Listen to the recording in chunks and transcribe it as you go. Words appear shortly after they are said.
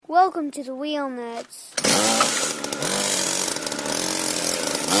Welcome to the Wheel Nerds.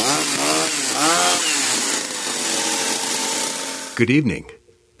 Good evening,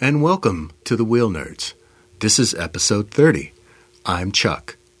 and welcome to the Wheel Nerds. This is episode 30. I'm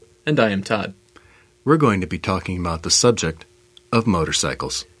Chuck. And I am Todd. We're going to be talking about the subject of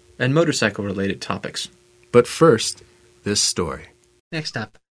motorcycles. And motorcycle-related topics. But first, this story. Next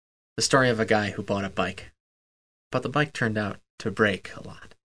up, the story of a guy who bought a bike. But the bike turned out to break a lot.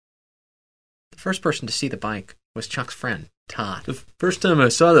 The first person to see the bike was Chuck's friend, Todd. The first time I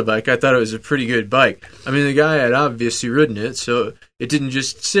saw the bike, I thought it was a pretty good bike. I mean, the guy had obviously ridden it, so it didn't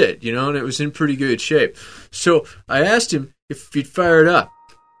just sit, and it was in pretty good shape. So I asked him if he'd fire it up.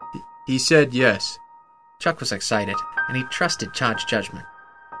 He said yes. Chuck was excited, and he trusted Todd's judgment.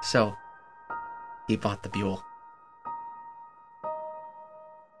 So, he bought the Buell.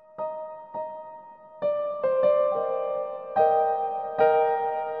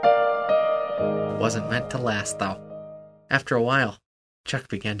 Wasn't meant to last, though. After a while, Chuck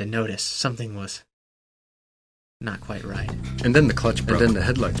began to notice something was not quite right. And then the clutch broke. And then the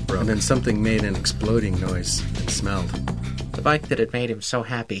headlights broke. And then something made an exploding noise and smelled. The bike that had made him so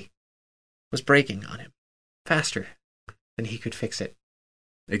happy was braking on him, faster than he could fix it.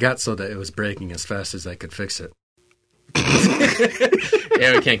 It got so that it was braking as fast as I could fix it.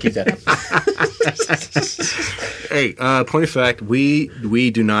 Yeah, we can't keep that up. Hey, point of fact,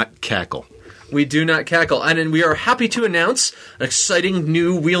 we do not cackle. We do not cackle. And we are happy to announce an exciting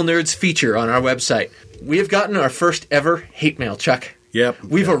new Wheel Nerds feature on our website. We have gotten our first ever hate mail, Chuck. Yep.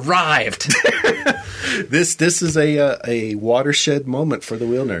 We've arrived. This is a watershed moment for the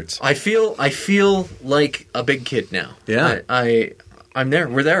Wheel Nerds. I feel like a big kid now. Yeah. I'm there.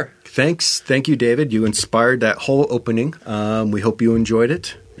 We're there. Thank you, David. You inspired that whole opening. We hope you enjoyed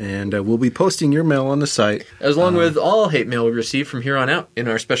it. And we'll be posting your mail on the site. As long with all hate mail we receive from here on out in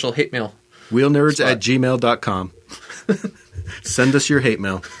our special hate mail. Wheelnerds@gmail.com. Send us your hate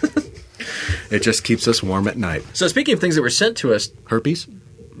mail. It just keeps us warm at night. So speaking of things that were sent to us... Herpes?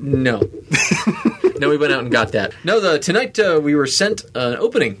 No. No, we went out and got that. No, tonight we were sent an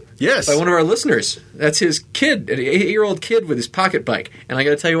opening. Yes. By one of our listeners. That's his kid, an 8-year-old kid with his pocket bike. And I got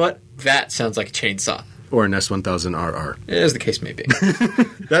to tell you what, that sounds like a chainsaw. Or an S1000RR. As the case may be.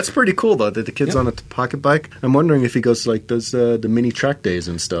 That's pretty cool, though, that the kid's on a pocket bike. I'm wondering if he goes, does the mini track days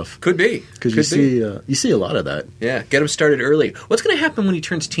and stuff. Could be. Because you see a lot of that. Yeah, get him started early. What's going to happen when he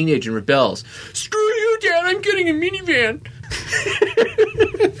turns teenage and rebels? Screw you, Dad, I'm getting a minivan.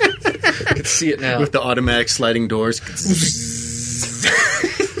 I can see it now. With the automatic sliding doors.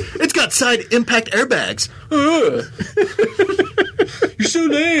 It's got side impact airbags. You're so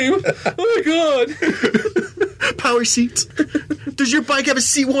lame. Oh, my God. Power seats. Does your bike have a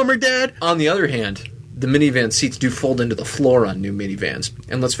seat warmer, Dad? On the other hand, the minivan seats do fold into the floor on new minivans.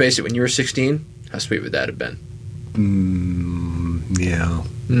 And let's face it, when you were 16, how sweet would that have been? Yeah.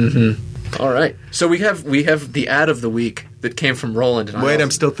 Mm-hmm. All right. So we have the ad of the week that came from Roland. And Wait,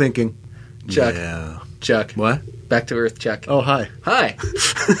 I'm still thinking. Chuck. Yeah. Chuck. What? Back to Earth, Chuck. Oh, hi. Hi.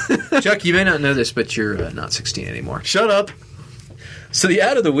 Chuck, you may not know this, but you're not 16 anymore. Shut up. So the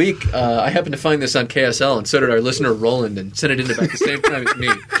ad of the week, I happened to find this on KSL, and so did our listener Roland, and sent it in about the same time as me.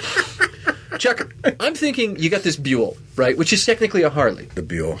 Chuck, I'm thinking you got this Buell, right, which is technically a Harley. The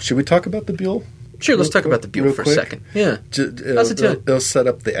Buell. Should we talk about the Buell? Sure, let's talk about the Buell for a second. Yeah. How's it doing? It'll set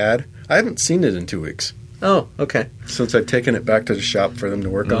up the ad. I haven't seen it in 2 weeks. Oh, okay. Since I've taken it back to the shop for them to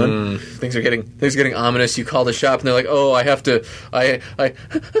work on. Things are getting ominous. You call the shop and they're like, "Oh, I have to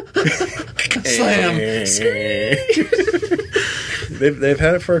slam." They've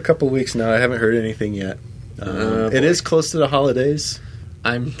had it for a couple weeks now. I haven't heard anything yet. It is close to the holidays.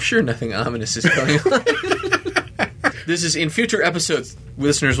 I'm sure nothing ominous is going on. This is in future episodes.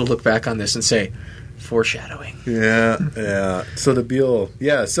 Listeners will look back on this and say, foreshadowing. Yeah. So the Buell.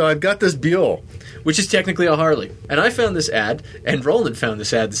 Yeah, so I've got this Buell. Which is technically a Harley. And I found this ad, and Roland found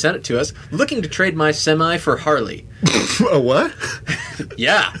this ad and sent it to us, looking to trade my semi for Harley. A what?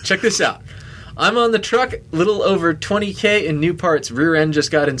 Yeah, check this out. I'm on the truck, little over $20K in new parts, rear end just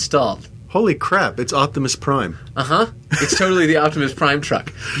got installed. Holy crap, it's Optimus Prime. Uh-huh. It's totally the Optimus Prime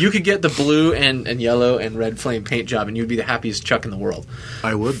truck. You could get the blue and yellow and red flame paint job, and you'd be the happiest Chuck in the world.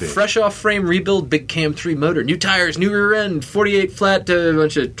 I would be. Fresh off frame rebuild, big cam 3 motor, new tires, new rear end, 48 flat, a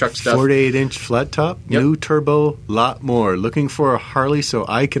bunch of truck stuff. 48-inch flat top, yep. New turbo, lot more. Looking for a Harley so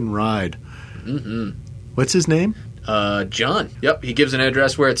I can ride. Mm-hmm. What's his name? John. Yep, he gives an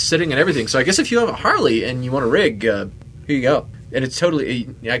address where it's sitting and everything. So I guess if you have a Harley and you want a rig, here you go. And it's totally...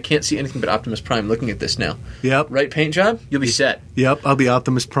 I can't see anything but Optimus Prime looking at this now. Yep. Right paint job? You'll be set. Yep, I'll be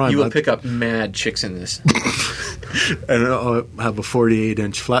Optimus Prime. You will pick up mad chicks in this. And I'll have a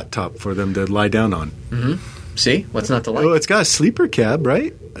 48-inch flat top for them to lie down on. Mm-hmm. See? What's not to like? Oh, it's got a sleeper cab,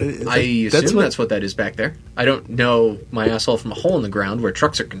 right? I assume that's what that is back there. I don't know my asshole from a hole in the ground where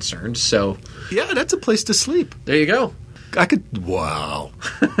trucks are concerned, so... Yeah, that's a place to sleep. There you go. I could... Wow.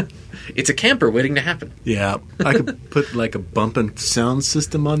 It's a camper waiting to happen. Yeah. I could put like a bumping sound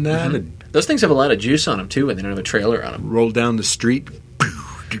system on that and Those things have a lot of juice on them, too, and they don't have a trailer on them. roll down the street.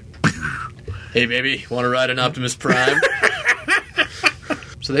 Hey, baby, want to ride an Optimus Prime?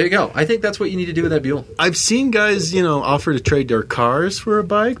 So there you go. I think that's what you need to do with that Buell. I've seen guys, offer to trade their cars for a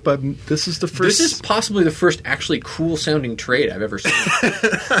bike, but this is the first... This is possibly the first actually cool-sounding trade I've ever seen.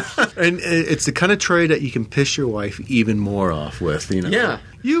 And it's the kind of trade that you can piss your wife even more off with, Yeah.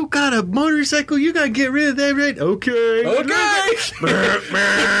 You got a motorcycle, you got to get rid of that, right? Okay.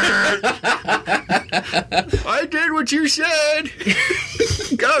 I did what you said.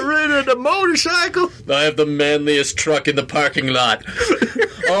 Got rid of the motorcycle. I have the manliest truck in the parking lot.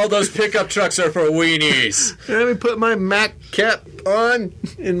 All those pickup trucks are for weenies. Let me put my Mac cap on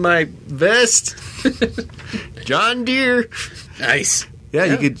in my vest. John Deere. Nice. Yeah,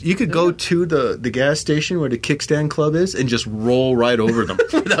 you could go to the gas station where the kickstand club is and just roll right over them.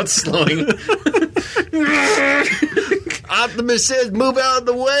 Without slowing. Optimus says, move out of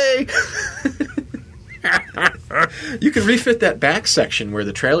the way. You could refit that back section where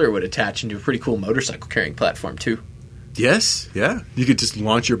the trailer would attach into a pretty cool motorcycle carrying platform, too. Yes, yeah. You could just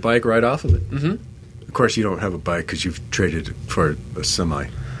launch your bike right off of it. Mm-hmm. Of course, you don't have a bike because you've traded it for a semi.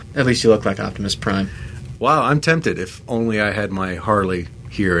 At least you look like Optimus Prime. Wow, I'm tempted. If only I had my Harley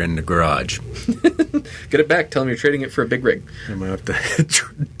here in the garage. Get it back. Tell them you're trading it for a big rig. I might have to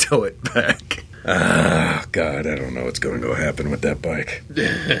tow it back. Ah, God, I don't know what's going to happen with that bike.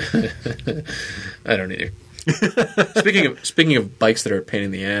 I don't either. Speaking of bikes that are a pain in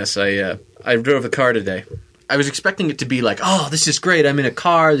the ass, I drove a car today. I was expecting it to be like, oh, this is great. I'm in a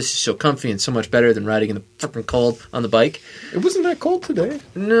car. This is so comfy and so much better than riding in the fucking cold on the bike. It wasn't that cold today.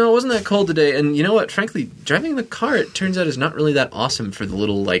 No, it wasn't that cold today. And you know what? Frankly, driving the car, it turns out, is not really that awesome for the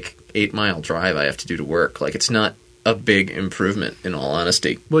little, 8-mile drive I have to do to work. It's not a big improvement, in all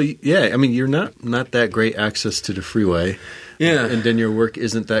honesty. Well, yeah, I mean, you're not that great access to the freeway. Yeah. And then your work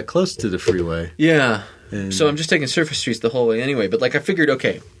isn't that close to the freeway. Yeah. And So I'm just taking surface streets the whole way anyway. But, I figured,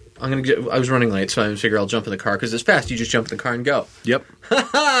 okay, I was running late, so I figured I'll jump in the car, because it's fast. You just jump in the car and go. Yep.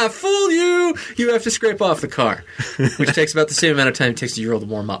 Ha-ha! Fool you! You have to scrape off the car, which takes about the same amount of time it takes a year old to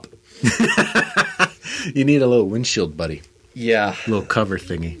warm up. You need a little windshield buddy. Yeah. A little cover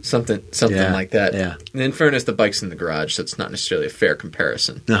thingy. Something Yeah, like that. yeah. And in fairness, the bike's in the garage, so it's not necessarily a fair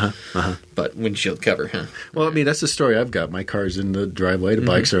comparison. But windshield cover, huh? Well, I mean, that's the story I've got. My car's in the driveway. The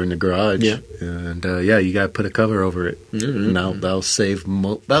bikes are in the garage. Yeah. And, you got to put a cover over it. Mm-hmm. Now, that'll save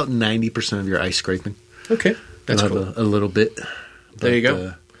about 90% of your ice scraping. Okay. That's You'll cool. have a little bit. There you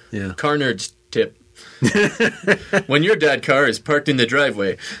go. Yeah. Car nerds tip. When your dad car is parked in the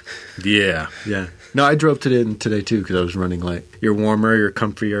driveway. Yeah. No, I drove today too because I was running late. You're warmer, you're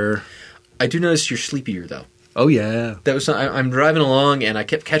comfier. I do notice you're sleepier, though. Oh, yeah. That was I'm driving along, and I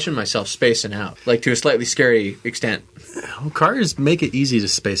kept catching myself spacing out, to a slightly scary extent. Well, cars make it easy to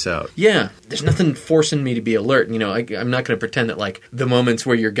space out. Yeah, there's nothing forcing me to be alert. I'm not going to pretend that, the moments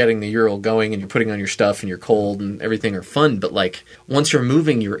where you're getting the Ural going and you're putting on your stuff and you're cold and everything are fun, but, once you're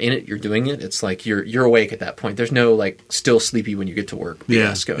moving, you're in it, you're doing it, it's you're awake at that point. There's no, still sleepy when you get to work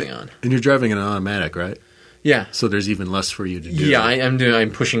BS going on. And you're driving an automatic, right? Yeah. So there's even less for you to do. Yeah, I'm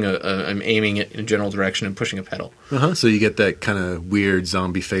pushing I'm aiming it in a general direction and pushing a pedal. So you get that kind of weird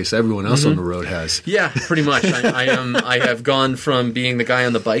zombie face everyone else on the road has. Yeah, pretty much. I have gone from being the guy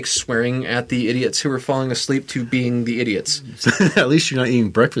on the bike swearing at the idiots who are falling asleep to being the idiots. At least you're not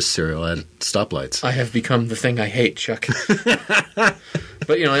eating breakfast cereal at stoplights. I have become the thing I hate, Chuck.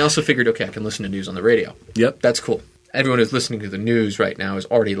 But, I also figured, okay, I can listen to news on the radio. Yep. That's cool. Everyone who's listening to the news right now is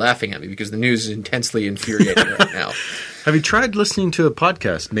already laughing at me because the news is intensely infuriating right now. Have you tried listening to a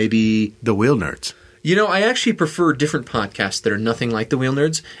podcast? Maybe The Wheel Nerds? I actually prefer different podcasts that are nothing like the Wheel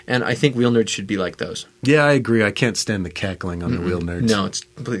Nerds, and I think Wheel Nerds should be like those. Yeah, I agree. I can't stand the cackling on the Wheel Nerds. No, it's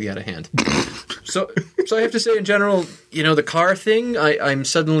completely out of hand. So I have to say, in general, the car thing, I'm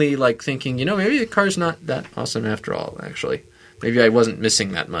suddenly thinking, maybe the car's not that awesome after all, actually. Maybe I wasn't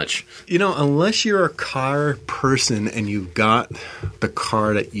missing that much. Unless you're a car person and you've got the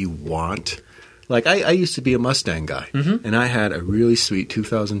car that you want. I used to be a Mustang guy, and I had a really sweet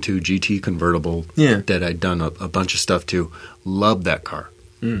 2002 GT convertible that I'd done a bunch of stuff to. Loved that car.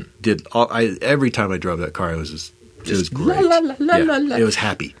 Every time I drove that car, it was just It was great. La, la, la, Yeah, la, la. It was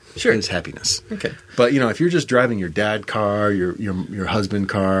happy. Sure. It was happiness. Okay. But, if you're just driving your dad car, your husband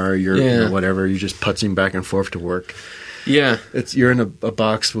car, whatever, you're just putzing back and forth to work. Yeah. You're in a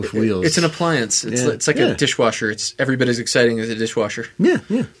box with wheels. It's an appliance. It's like a dishwasher. It's every bit as exciting as a dishwasher. Yeah.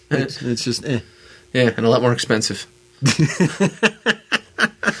 It's just Yeah, and a lot more expensive.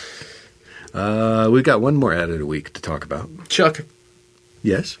 We got one more ad of the week to talk about. Chuck,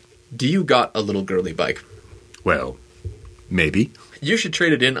 Yes? do you got a little girly bike? Well, maybe. You should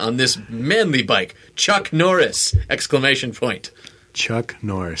trade it in on this manly bike. Chuck Norris! Exclamation point. Chuck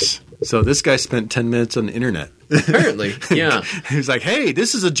Norris. So this guy spent 10 minutes on the internet. Apparently, yeah. He was like, hey,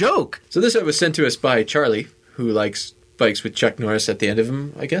 this is a joke. So this was sent to us by Charlie, who likes bikes with Chuck Norris at the end of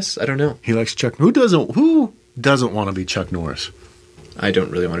them, I guess. I don't know. He likes Chuck. Who doesn't want to be Chuck Norris? I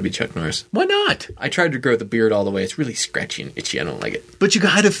don't really want to be Chuck Norris. Why not? I tried to grow the beard all the way. It's really scratchy and itchy. I don't like it. But you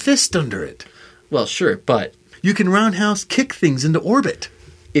got a fist under it. Well, sure, but You can roundhouse kick things into orbit.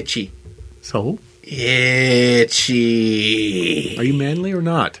 itchy. So? Itchy. Are you manly or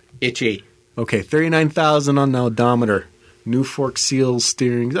not? Itchy. Okay, 39,000 on the odometer. New fork seal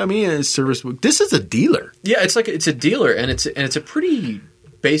steering. I mean, it's service. This is a dealer. Yeah, it's a dealer, and it's a pretty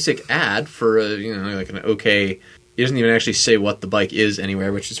basic ad for like an okay. It doesn't even actually say what the bike is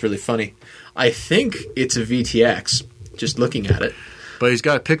anywhere, which is really funny. I think it's a VTX. Just looking at it. But he's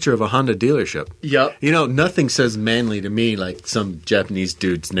got a picture of a Honda dealership. Yep. Nothing says manly to me like some Japanese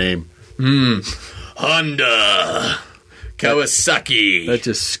dude's name. Honda. Kawasaki. That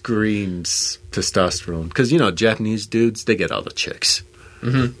just screams testosterone. Because, Japanese dudes, they get all the chicks.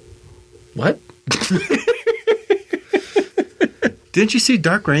 What? Didn't you see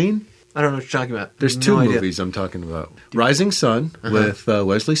Dark Rain? I don't know what you're talking about. There's No two idea. movies I'm talking about. Rising Sun with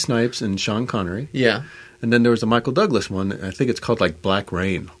Wesley Snipes and Sean Connery. Yeah. And then there was a Michael Douglas one. I think it's called Black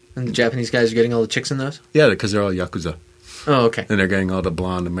Rain. And the Japanese guys are getting all the chicks in those? Yeah, because they're all Yakuza. Oh, okay. And they're getting all the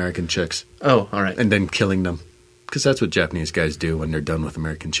blonde American chicks. Oh, all right. And then killing them. Because that's what Japanese guys do when they're done with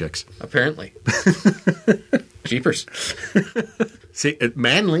American chicks. Apparently. Jeepers. See,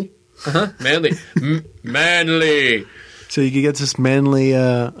 manly. Manly. Manly. So you can get this manly,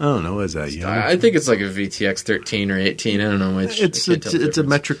 I don't know, what is that? I think it's like a VTX 13 or 18. I don't know which. It's a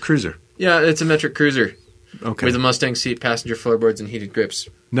metric cruiser. Yeah, it's a metric cruiser. Okay. With a Mustang seat, passenger floorboards, and heated grips.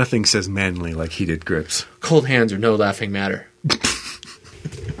 Nothing says manly like heated grips. Cold hands are no laughing matter.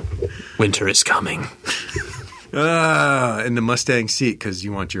 Winter is coming. In the Mustang seat because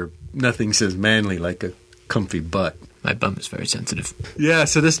you want nothing says manly like a comfy butt. My bum is very sensitive. Yeah,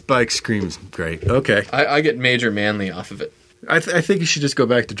 so this bike screams great. Okay. I get major manly off of it. I think you should just go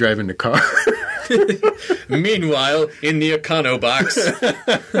back to driving the car. Meanwhile, in the Econo box.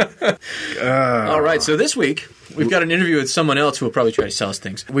 All right, so this week, we've got an interview with someone else who will probably try to sell us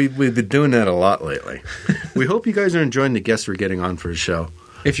things. We've been doing that a lot lately. We hope you guys are enjoying the guests we're getting on for the show.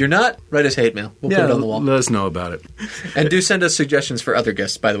 If you're not, write us hate mail. We'll put it on the wall. Let us know about it. And do send us suggestions for other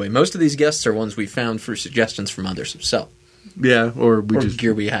guests, by the way. Most of these guests are ones we found through suggestions from others. So, Yeah, or just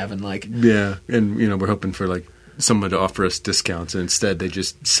gear we have and like. Yeah, and we're hoping for someone to offer us discounts, and instead they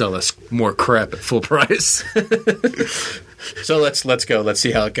just sell us more crap at full price. So let's go. Let's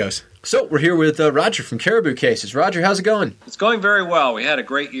see how it goes. So we're here with Roger from Caribou Cases. Roger, how's it going? It's going very well. We had a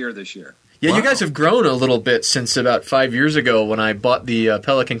great year this year. Yeah, Wow. You guys have grown a little bit since about 5 years ago when I bought the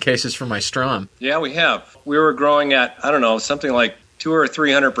Pelican cases for my Strom. Yeah, we have. We were growing at, something like 200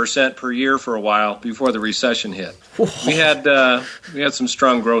 or 300% per year for a while before the recession hit. We had some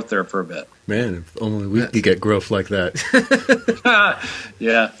strong growth there for a bit. Man, if only we could get growth like that.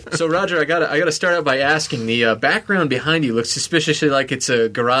 Yeah. So Roger, I gotta start out by asking, the background behind you looks suspiciously like it's a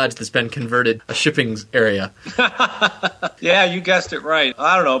garage that's been converted a shipping area. Yeah, you guessed it right.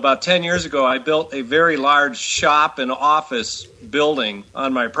 I don't know, about 10 years ago, I built a very large shop and office building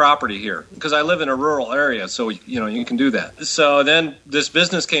on my property here because I live in a rural area, so, you can do that. So then this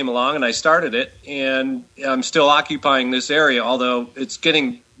business came along and I started it, and I'm still occupying this area, although it's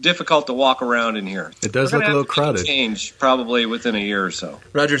getting difficult to walk around in here. It does We're look a gonna little have to crowded. change probably within a year or so.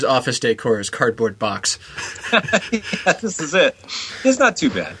 Roger's office decor is cardboard box. Yeah, this is it. It's not too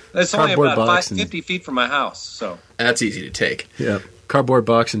bad. It's only Cardboard about box 50 feet from my house, so. That's easy to take. Yeah. Cardboard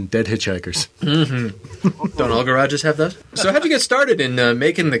box and dead hitchhikers. Don't all garages have those? So how'd you get started in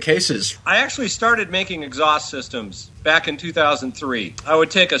making the cases? I actually started making exhaust systems back in 2003. I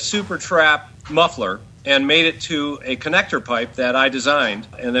would take a Super Trap muffler and made it to a connector pipe that I designed,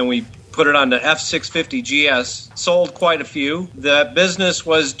 and then we put it on the F650 GS, sold quite a few. The business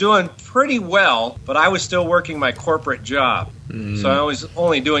was doing pretty well, but I was still working my corporate job. So I was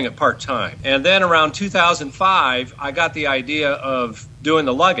only doing it part-time. And then around 2005, I got the idea of doing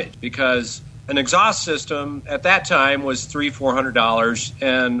the luggage because an exhaust system at that time was $300-400,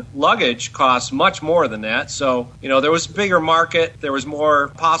 and luggage costs much more than that. So, there was a bigger market, there was more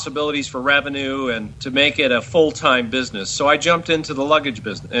possibilities for revenue and to make it a full-time business. So I jumped into the luggage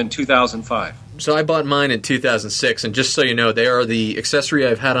business in 2005. So I bought mine in 2006, and just so you know, they are the accessory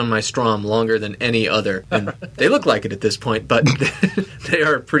I've had on my Strom longer than any other. And they look like it at this point, but they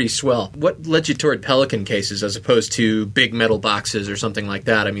are pretty swell. What led you toward Pelican cases as opposed to big metal boxes or something like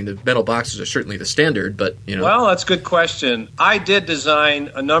that? I mean, the metal boxes are certainly the standard, but, Well, that's a good question. I did design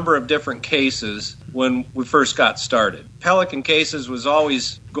a number of different cases when we first got started. Pelican cases was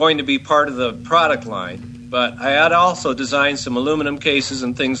always going to be part of the product line. But I had also designed some aluminum cases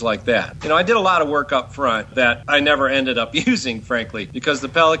and things like that. I did a lot of work up front that I never ended up using, frankly, because the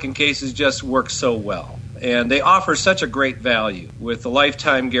Pelican cases just work so well. And they offer such a great value with the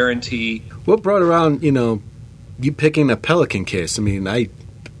lifetime guarantee. What brought around, you picking a Pelican case? I mean,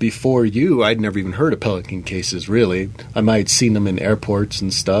 before you, I'd never even heard of Pelican cases, really. I might have seen them in airports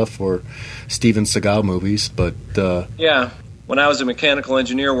and stuff or Steven Seagal movies, but... Yeah, when I was a mechanical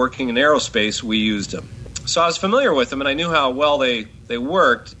engineer working in aerospace, we used them. So I was familiar with them, and I knew how well they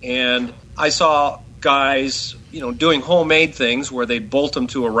worked, and I saw guys, doing homemade things where they'd bolt them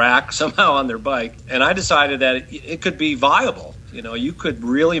to a rack somehow on their bike, and I decided that it could be viable. You could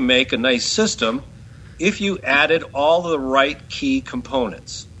really make a nice system if you added all the right key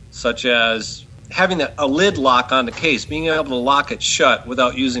components, such as having a lid lock on the case, being able to lock it shut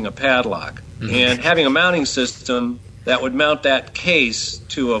without using a padlock, and having a mounting system that would mount that case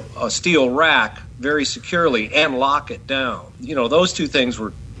to a steel rack very securely and lock it down. Those two things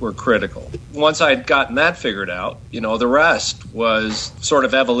were critical. Once I'd gotten that figured out, the rest was sort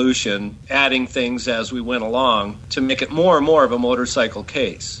of evolution, adding things as we went along to make it more and more of a motorcycle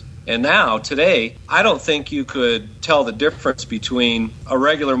case. And now, today, I don't think you could tell the difference between a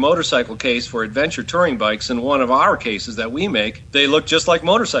regular motorcycle case for adventure touring bikes and one of our cases that we make. They look just like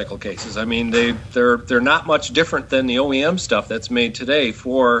motorcycle cases. I mean, they're not much different than the OEM stuff that's made today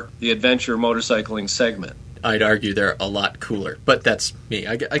for the adventure motorcycling segment. I'd argue they're a lot cooler, but that's me.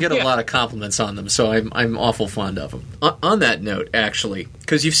 I get a lot of compliments on them, so I'm awful fond of them. On that note, actually,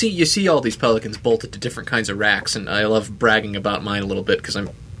 because you see all these Pelicans bolted to different kinds of racks, and I love bragging about mine a little bit because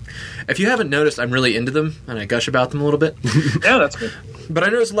if you haven't noticed, I'm really into them, and I gush about them a little bit. Yeah, that's good. But I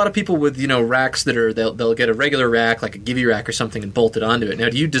notice a lot of people with racks that are they'll get a regular rack like a Givey rack or something and bolt it onto it. Now,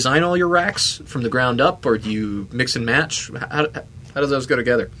 do you design all your racks from the ground up, or do you mix and match? How do those go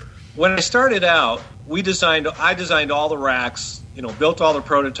together? When I started out, I designed all the racks, built all the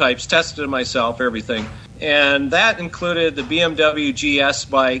prototypes, tested them myself, everything. And that included the BMW GS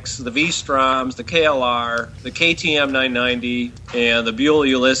bikes, the V-Stroms, the KLR, the KTM 990, and the Buell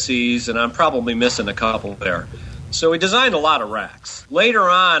Ulysses, and I'm probably missing a couple there. So we designed a lot of racks. Later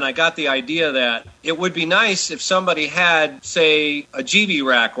on, I got the idea that it would be nice if somebody had, say, a GB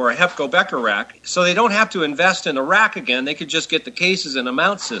rack or a Hepco Becker rack, so they don't have to invest in a rack again. They could just get the cases and a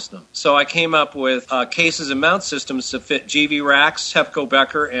mount system. So I came up with cases and mount systems to fit GB racks, Hepco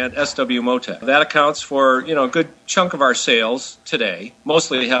Becker, and SW Motec. That accounts for, a good chunk of our sales today,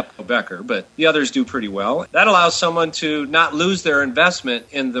 mostly Hepco Becker, but the others do pretty well. That allows someone to not lose their investment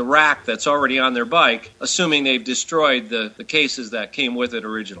in the rack that's already on their bike, assuming they've destroyed the cases that came with it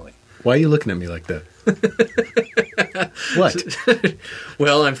originally. Why are you looking at me like that? What?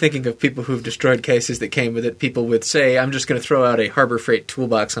 Well, I'm thinking of people who've destroyed cases that came with it. People would say, I'm just going to throw out a Harbor Freight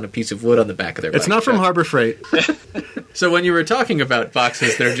toolbox on a piece of wood on the back of their bike. It's not from Harbor Freight. So when you were talking about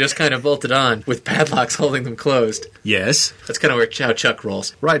boxes that are just kind of bolted on with padlocks holding them closed. Yes. That's kind of how Chuck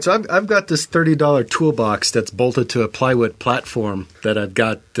rolls. Right, so I've got this $30 toolbox that's bolted to a plywood platform that I've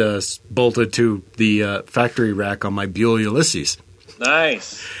got bolted to the factory rack on my Buell Ulysses.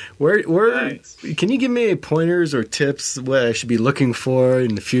 Nice. Where Nice. Can you give me any pointers or tips what I should be looking for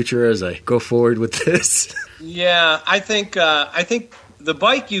in the future as I go forward with this? Yeah, I think the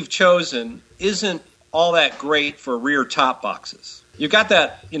bike you've chosen isn't all that great for rear top boxes. You've got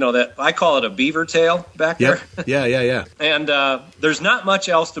that, that I call it a beaver tail back there. Yeah. And there's not much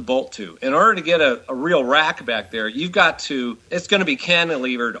else to bolt to. In order to get a real rack back there, it's going to be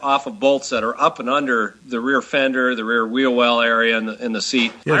cantilevered off of bolts that are up and under the rear fender, the rear wheel well area, and the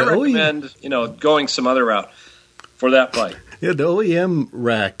seat. Yeah, I recommend, going some other route for that bike. Yeah, the OEM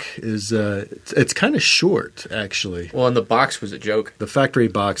rack is it's kind of short, actually. Well, and the box was a joke. The factory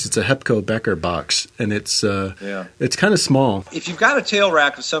box, it's a Hepco Becker box, and it's kind of small. If you've got a tail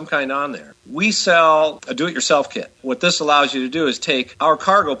rack of some kind on there, we sell a do-it-yourself kit. What this allows you to do is take our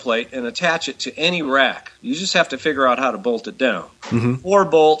cargo plate and attach it to any rack. You just have to figure out how to bolt it down. Mm-hmm. 4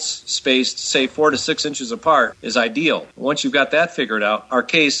 bolts spaced, say, 4 to 6 inches apart is ideal. Once you've got that figured out, our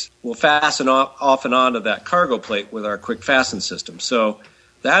case we'll fasten off and on to that cargo plate with our quick fasten system. So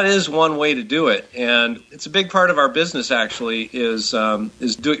that is one way to do it, and it's a big part of our business. Actually, is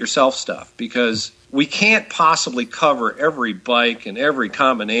do-it-yourself stuff, because we can't possibly cover every bike and every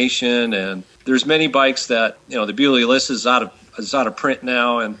combination. And there's many bikes that the Bewley list is out of print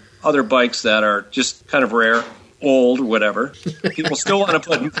now, and other bikes that are just kind of rare, old, or whatever. People still want to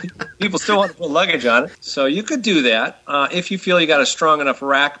put luggage on it. So you could do that if you feel you got a strong enough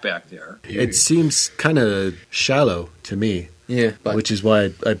rack back there. It seems kind of shallow to me. Yeah, which is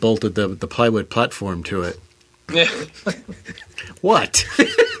why I bolted the plywood platform to it. Yeah. What?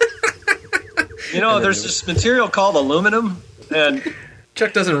 There's this material called aluminum, and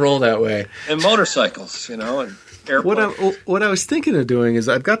Chuck doesn't roll that way. And motorcycles, and airplanes. What I was thinking of doing is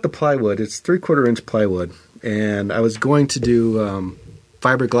I've got the plywood. It's 3/4 inch plywood, and I was going to do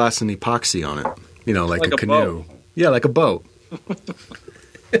fiberglass and epoxy on it. Like a canoe. Boat. Yeah, like a boat.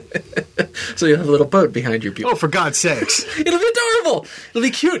 So you have a little boat behind your people. Oh, for God's sakes. It'll be adorable. It'll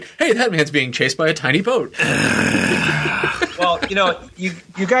be cute. Hey, that man's being chased by a tiny boat. Well,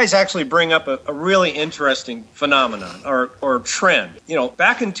 you guys actually bring up a really interesting phenomenon or trend.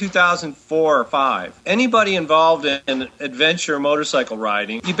 Back in 2004 or 5, anybody involved in adventure motorcycle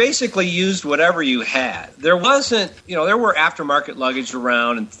riding, you basically used whatever you had. There wasn't, there were aftermarket luggage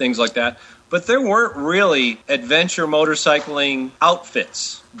around and things like that, but there weren't really adventure motorcycling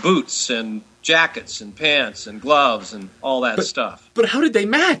outfits, boots and jackets and pants and gloves and all that stuff. But how did they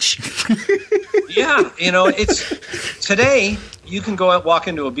match? Yeah, it's today you can go out, walk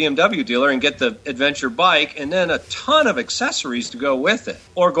into a BMW dealer and get the adventure bike and then a ton of accessories to go with it.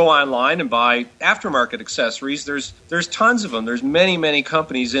 Or go online and buy aftermarket accessories. There's tons of them. There's many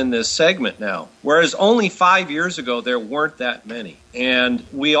companies in this segment now. Whereas only 5 years ago there weren't that many. And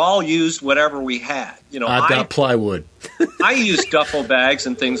we all used whatever we had. I've got plywood. I used duffel bags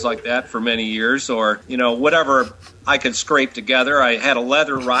and things like that for many years, or, whatever I could scrape together. I had a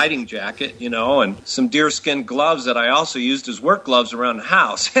leather riding jacket, and some deerskin gloves that I also used as work gloves around the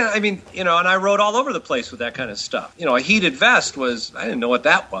house. I mean, and I rode all over the place with that kind of stuff. A heated vest I didn't know what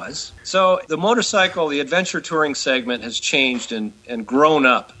that was. So the adventure touring segment has changed and grown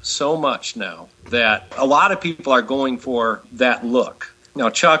up so much now that a lot of people are going for that look. Now,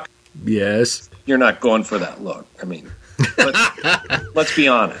 Chuck. Yes. You're not going for that look. I mean, let's be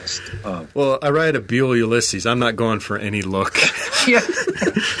honest. Well, I ride a Buell Ulysses. I'm not going for any look. Yeah.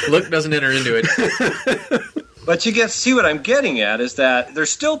 Look doesn't enter into it. But you see what I'm getting at is that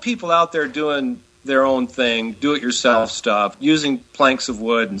there's still people out there doing their own thing, do-it-yourself stuff, using planks of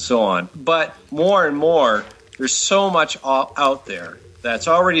wood and so on. But more and more, there's so much out there that's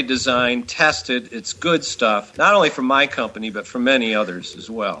already designed, tested. It's good stuff, not only from my company, but from many others as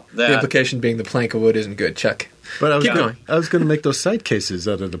well. The implication being the plank of wood isn't good, Chuck. But Keep going. I was going to make those side cases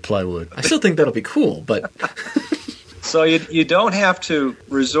out of the plywood. I still think that'll be cool, but... So you don't have to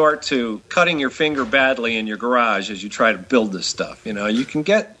resort to cutting your finger badly in your garage as you try to build this stuff. You can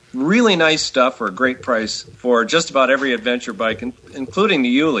get really nice stuff for a great price for just about every adventure bike, including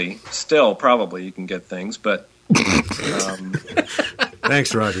the Yuli. Still, probably you can get things, but...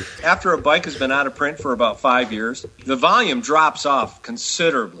 Thanks, Roger. After a bike has been out of print for about 5 years, the volume drops off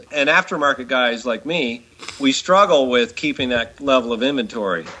considerably. And aftermarket guys like me, we struggle with keeping that level of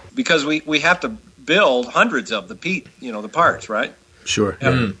inventory because we have to build hundreds of the parts, right? Sure.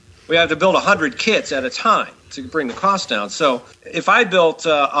 Mm. We have to build 100 kits at a time to bring the cost down. So if I built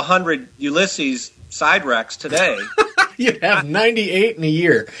 100 Ulysses side racks today... You'd have 98 in a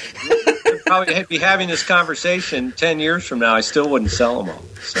year. I'd probably be having this conversation 10 years from now. I still wouldn't sell them all.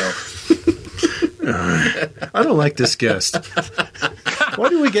 So I don't like this guest. Why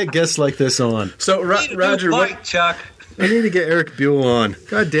do we get guests like this on? So, Roger, Chuck. I need to get Eric Buell on.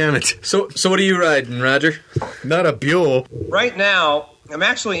 God damn it. So what are you riding, Roger? Not a Buell. Right now, I'm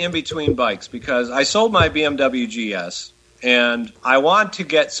actually in between bikes because I sold my BMW GS. And I want to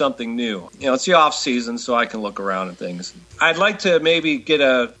get something new. It's the off season, so I can look around and things. I'd like to maybe get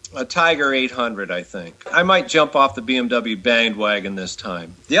a Tiger 800, I think. I might jump off the BMW bandwagon this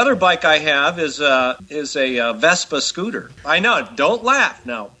time. The other bike I have is a Vespa scooter. I know, don't laugh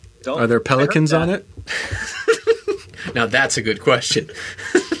now. Are there Pelicans on it? Now that's a good question.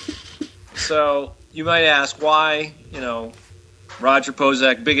 So you might ask why, Roger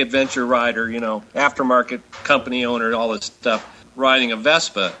Pioszak, big adventure rider, aftermarket company owner, all this stuff, riding a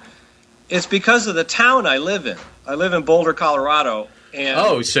Vespa. It's because of the town I live in. I live in Boulder, Colorado.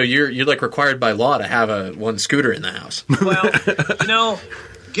 And so you're like required by law to have one scooter in the house. Well,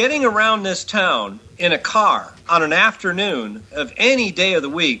 getting around this town in a car on an afternoon of any day of the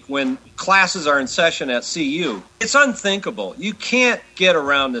week when classes are in session at CU, it's unthinkable. You can't get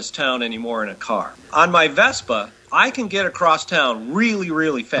around this town anymore in a car. On my Vespa, I can get across town really,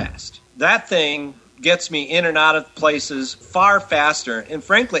 really fast. That thing gets me in and out of places far faster. And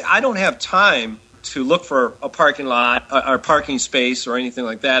frankly, I don't have time to look for a parking lot or parking space or anything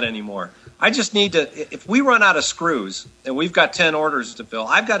like that anymore. I just need to, if we run out of screws and we've got 10 orders to fill,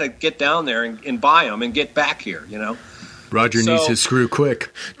 I've got to get down there and buy them and get back here, you know. Roger needs his screw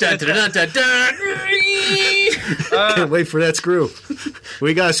quick. Can't wait for that screw.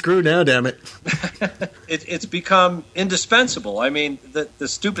 We got a screw now, damn it. It's become indispensable. I mean, the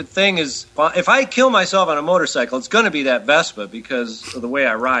stupid thing is, if I kill myself on a motorcycle, it's going to be that Vespa because of the way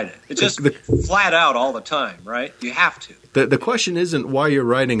I ride it. It's just flat out all the time, right? You have to. The question isn't why you're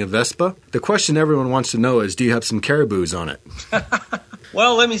riding a Vespa. The question everyone wants to know is, do you have some caribous on it?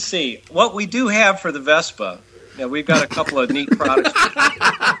 Well, let me see. What we do have for the Vespa, we've got a couple of neat products.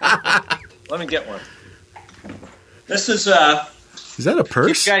 Let me get one. This is Is that a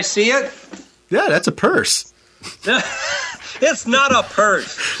purse? You guys see it? Yeah, that's a purse. It's not a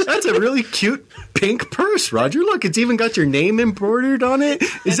purse. That's a really cute pink purse, Roger. Look, it's even got your name embroidered on it.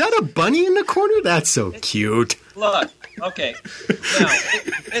 Is that a bunny in the corner? That's so cute. Look, okay. Now,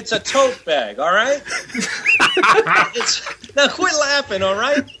 it's a tote bag, all right? Now, quit laughing, all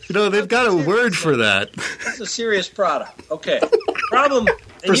right? You know, they've got a word for that. It's a serious product. Okay. Problem,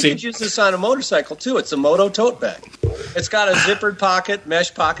 and you can use this on a motorcycle, too. It's a moto tote bag. It's got a zippered pocket,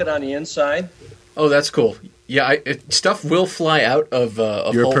 mesh pocket on the inside. Oh, that's cool. Yeah, stuff will fly out of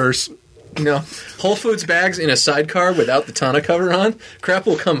your purse. No, Whole Foods bags in a sidecar without the tonneau cover on. Crap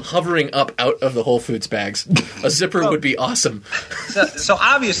will come hovering up out of the Whole Foods bags. A zipper would be awesome. So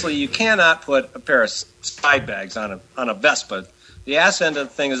obviously you cannot put a pair of side bags on a Vespa. The ass end of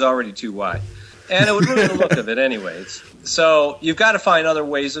the thing is already too wide, and it would ruin the look of it anyways. So you've got to find other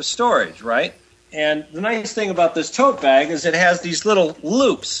ways of storage, right? And the nice thing about this tote bag is it has these little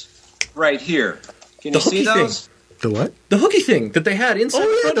loops right here. Can you see those? The what? The hooky thing that they had inside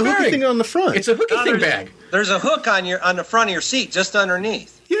the front the hooky bag. thing on the front. It's a hooky thing bag. There's a hook on the front of your seat, just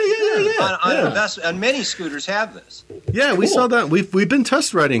underneath. Yeah. And many scooters have this. Yeah, we saw that. We've been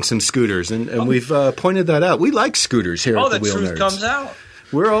test riding some scooters, and we've pointed that out. We like scooters here at the Wheel Nerds. Oh, the truth comes out.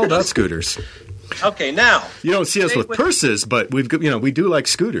 We're all about scooters. Okay, now you don't see us with purses, but we do like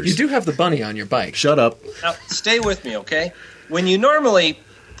scooters. You do have the bunny on your bike. Shut up. Now, stay with me, okay? When you normally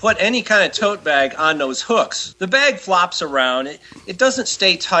put any kind of tote bag on those hooks, the bag flops around. It doesn't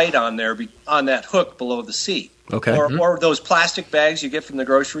stay tight on there on that hook below the seat. Okay. Or those plastic bags you get from the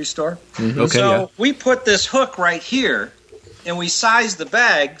grocery store. Mm-hmm. Okay. So we put this hook right here, and we size the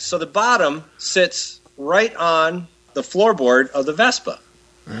bag so the bottom sits right on the floorboard of the Vespa.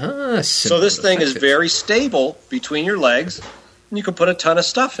 So this thing is very stable between your legs, and you can put a ton of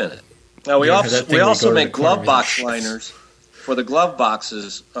stuff in it. Now we also make glove box liners for the glove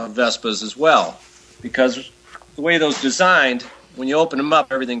boxes of Vespas as well, because the way those designed, when you open them up,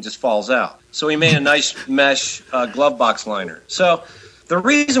 everything just falls out. So we made a nice mesh glove box liner. So the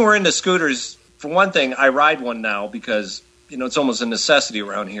reason we're into scooters, for one thing, I ride one now because it's almost a necessity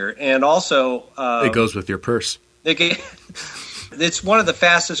around here, and also it goes with your purse. It's one of the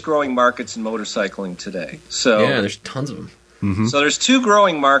fastest growing markets in motorcycling today. So yeah, there's tons of them. Mm-hmm. So there's two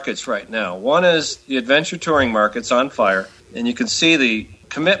growing markets right now. One is the adventure touring market's on fire, and you can see the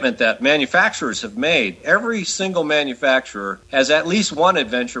commitment that manufacturers have made. Every single manufacturer has at least one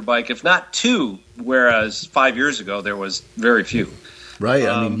adventure bike, if not two, whereas 5 years ago there was very few. Right.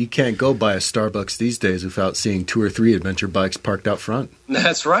 I mean, you can't go buy a Starbucks these days without seeing 2 or 3 adventure bikes parked out front.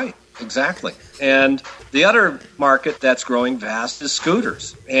 That's right. Exactly. And the other market that's growing fast is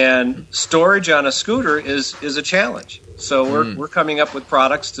scooters. And storage on a scooter is a challenge. So we're coming up with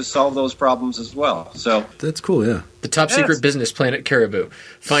products to solve those problems as well. So that's cool, yeah. The top secret business plan at Caribou.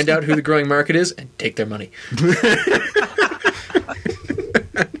 Find out who the growing market is and take their money.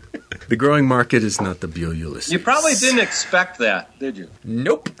 The growing market is not the Buell Ulysses. You probably didn't expect that, did you?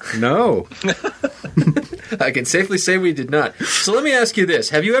 Nope. No. I can safely say we did not. So let me ask you this.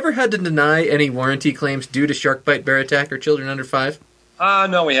 Have you ever had to deny any warranty claims due to shark bite, bear attack, or children under 5?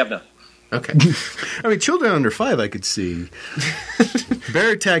 No, we have not. Okay. I mean, children under 5 I could see.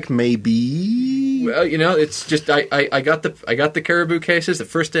 Bear attack maybe. Well, it's just I got the Caribou cases. The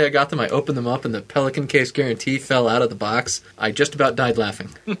first day I got them, I opened them up, and the Pelican case guarantee fell out of the box. I just about died laughing.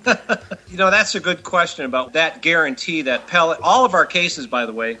 That's a good question about that guarantee. All of our cases, by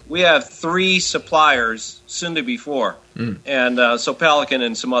the way, we have 3 suppliers, soon to be 4, and so Pelican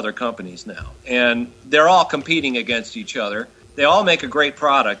and some other companies now, and they're all competing against each other. they all make a great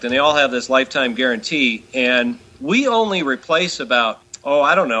product, and they all have this lifetime guarantee, and we only replace about,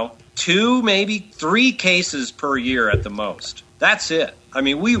 2, maybe 3 cases per year at the most. That's it. I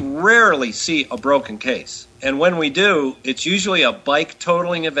mean, we rarely see a broken case. And when we do, it's usually a bike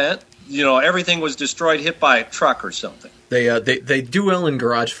totaling event. Everything was destroyed, hit by a truck or something. They do well in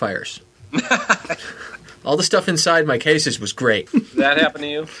garage fires. All the stuff inside my cases was great. Did that happen to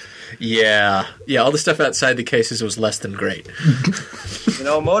you? Yeah, all the stuff outside the cases was less than great.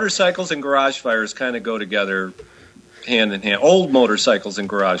 Motorcycles and garage fires kind of go together hand in hand. Old motorcycles and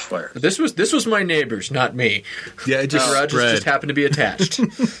garage fires. This was my neighbor's, not me. Yeah, it just garages spread. just happened to be attached.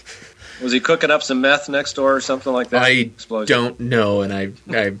 Was he cooking up some meth next door or something like that? I don't know, and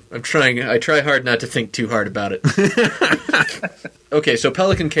I'm trying. I try hard not to think too hard about it. Okay, so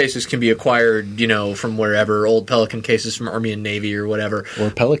Pelican cases can be acquired, from wherever. Old Pelican cases from Army and Navy or whatever. Or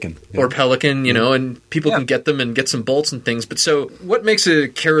Pelican. Or Pelican, and people can get them and get some bolts and things. But so what makes a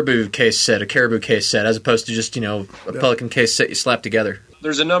caribou case set, as opposed to just, a Pelican case set you slap together?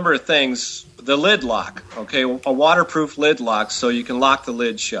 There's a number of things. The lid lock, okay, a waterproof lid lock so you can lock the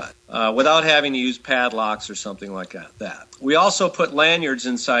lid shut without having to use padlocks or something like that. We also put lanyards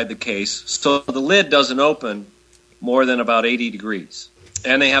inside the case so the lid doesn't open more than about 80 degrees.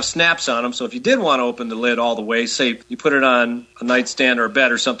 And they have snaps on them, so if you did want to open the lid all the way, say you put it on a nightstand or a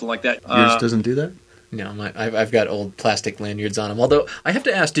bed or something like that. Yours doesn't do that? No, I've got old plastic lanyards on them. Although, I have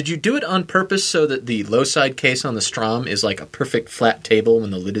to ask, did you do it on purpose so that the low side case on the Strom is like a perfect flat table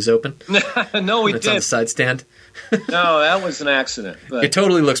when the lid is open? No, we it's on the side stand? No, that was an accident. But it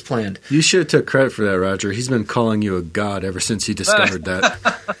totally looks planned. You should have took credit for that, Roger. He's been calling you a god ever since he discovered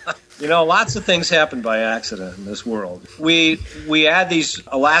that. Lots of things happen by accident in this world. We add these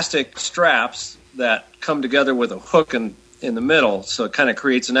elastic straps that come together with a hook in the middle, so it kind of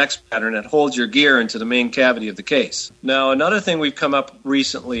creates an X pattern that holds your gear into the main cavity of the case. Now, another thing we've come up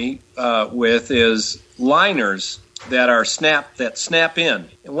recently with is liners that snap in.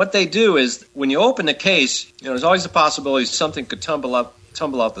 And what they do is when you open the case, there's always the possibility something could tumble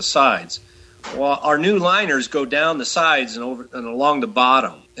out the sides. Well, our new liners go down the sides and along the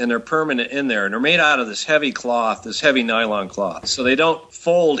bottom, and they're permanent in there, and they're made out of this heavy cloth, this heavy nylon cloth, so they don't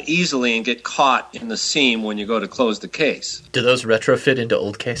fold easily and get caught in the seam when you go to close the case. Do those retrofit into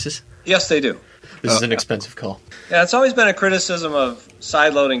old cases? Yes, they do. This is an expensive call. Yeah, it's always been a criticism of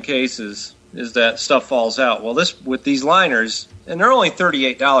side-loading cases is that stuff falls out. Well, with these liners, and they're only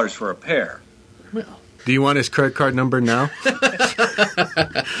 $38 for a pair. Well, do you want his credit card number now?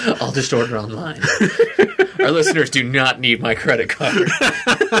 I'll just order online. Our listeners do not need my credit card.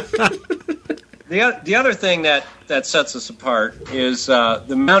 The other thing that sets us apart is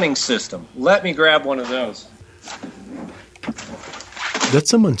the mounting system. Let me grab one of those. That's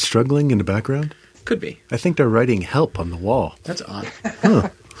someone struggling in the background? Could be. I think they're writing help on the wall. That's odd. Huh.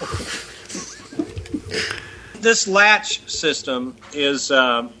 This latch system is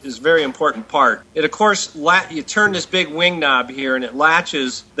a very important part. It, of course, you turn this big wing knob here, and it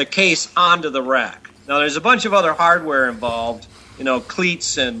latches the case onto the rack. Now, there's a bunch of other hardware involved,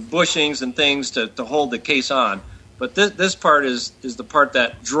 cleats and bushings and things to hold the case on. But this part is the part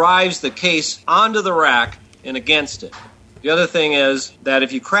that drives the case onto the rack and against it. The other thing is that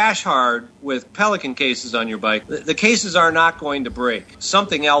if you crash hard with Pelican cases on your bike, the cases are not going to break.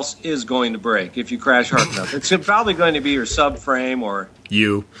 Something else is going to break if you crash hard enough. It's probably going to be your subframe or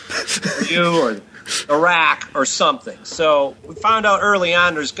you or a rack or something. So we found out early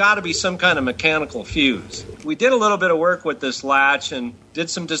on there's got to be some kind of mechanical fuse. We did a little bit of work with this latch and did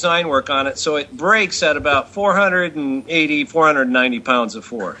some design work on it, so it breaks at about 480, 490 pounds of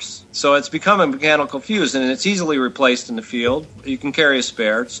force. So it's become a mechanical fuse, and it's easily replaced in the field. You can carry a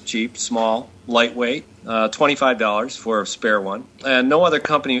spare. It's cheap, small, lightweight, $25 for a spare one. And no other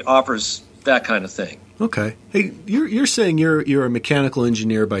company offers that kind of thing. Okay. Hey, you're saying you're a mechanical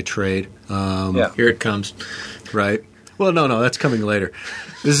engineer by trade. Yeah. Here it comes. Right. Well, no, that's coming later.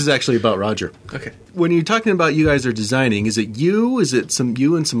 This is actually about Roger. Okay. When you're talking about you guys are designing, is it you? Is it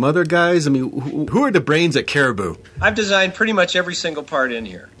you and some other guys? I mean, who are the brains at Caribou? I've designed pretty much every single part in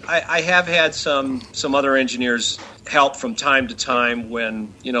here. I have had some other engineers help from time to time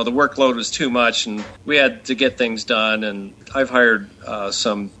when, the workload was too much and we had to get things done. And I've hired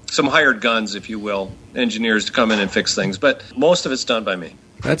some hired guns, if you will, engineers to come in and fix things. But most of it's done by me.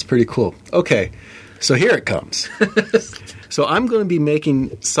 That's pretty cool. Okay, so here it comes. So I'm going to be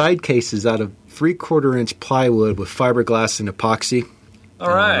making side cases out of 3/4-inch plywood with fiberglass and epoxy. All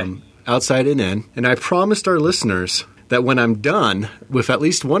right. Outside and in. And I promised our listeners that when I'm done with at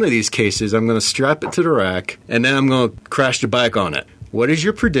least one of these cases, I'm going to strap it to the rack, and then I'm going to crash the bike on it. What is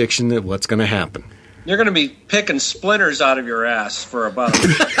your prediction of what's going to happen? You're going to be picking splinters out of your ass for about a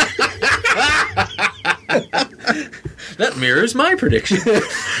week. That mirrors my prediction.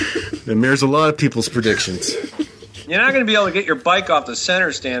 It mirrors a lot of people's predictions. You're not going to be able to get your bike off the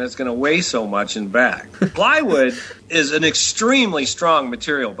center stand. It's going to weigh so much in back. Plywood is an extremely strong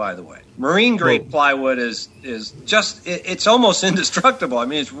material, by the way. Marine-grade plywood is just, it's almost indestructible. I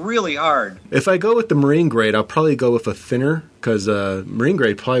mean, it's really hard. If I go with the marine grade, I'll probably go with a thinner, because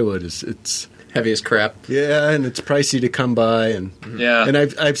marine-grade plywood it's Heavy as crap. yeah, and it's pricey to come by, and Yeah. and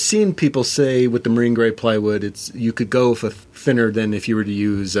I've seen people say with the marine grade plywood, you could go with a thinner than if you were to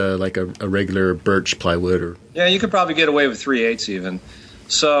use like a regular birch plywood or. Yeah, you could probably get away with 3/8 even.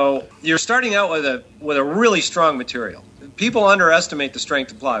 So you're starting out with a really strong material. People underestimate the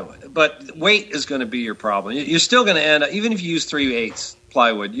strength of plywood, but weight is going to be your problem. You're still going to end up, even if you use 3/8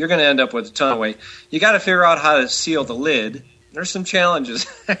 plywood, you're going to end up with a ton of weight. You got to figure out how to seal the lid. There's some challenges.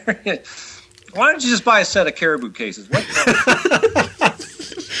 Why don't you just buy a set of caribou cases? What?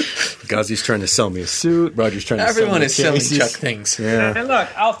 Gauzy's trying to sell me a suit. Roger's trying to Everyone is sell me selling cases. Chuck things. Yeah. And look,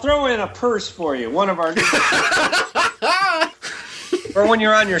 I'll throw in a purse for you, one of our new or when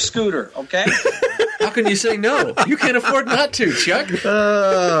you're on your scooter, okay? How can you say no? You can't afford not to, Chuck.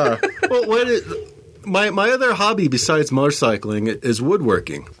 Well, my other hobby besides motorcycling is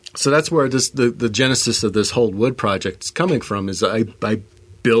woodworking. So that's where the genesis of this whole wood project is coming from. Is I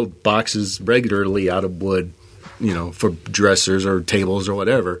build boxes regularly out of wood, for dressers or tables or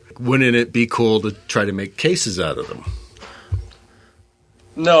whatever. Wouldn't it be cool to try to make cases out of them?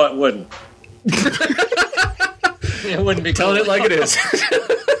 No, it wouldn't. It wouldn't be Telling cool. it like it is.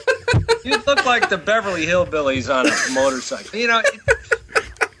 You'd look like the Beverly Hillbillies on a motorcycle.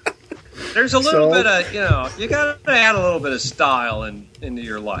 There's a little bit of, you got to add a little bit of style into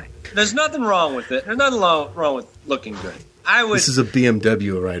your life. There's nothing wrong with it. There's nothing wrong with looking good. This is a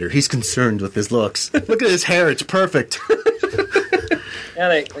BMW rider. He's concerned with his looks. Look at his hair. It's perfect.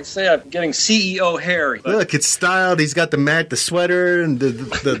 Yeah, they say I'm getting CEO hair. But Look, it's styled. He's got the sweater and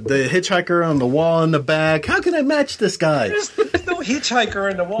the hitchhiker on the wall in the back. How can I match this guy? there's no hitchhiker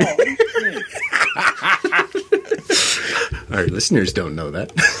in the wall. What do you mean? Our listeners don't know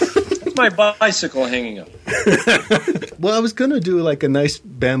that. That's my bicycle hanging up. Well, I was going to do like a nice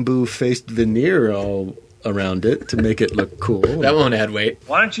bamboo-faced veneer all around it to make it look cool. That won't add weight.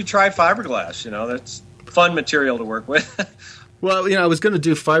 Why don't you try fiberglass? That's fun material to work with. Well, I was going to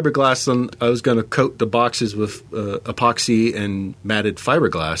do fiberglass, and I was going to coat the boxes with epoxy and matted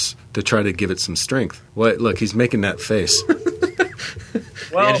fiberglass to try to give it some strength. Look, he's making that face. The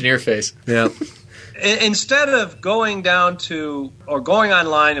engineer face. Yeah. Instead of going down to or going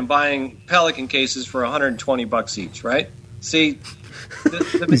online and buying Pelican cases for $120 each, right? See,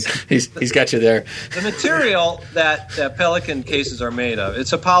 He's got you there. the material that Pelican cases are made of,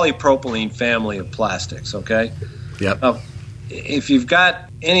 it's a polypropylene family of plastics, okay? Yep. If you've got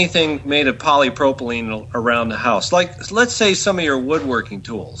anything made of polypropylene around the house, like let's say some of your woodworking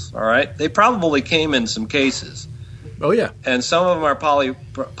tools, all right? They probably came in some cases. Oh, yeah. And some of them are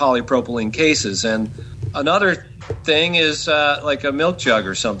polypropylene cases. And another thing is like a milk jug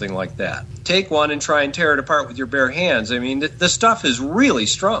or something like that. Take one and try and tear it apart with your bare hands. I mean, the stuff is really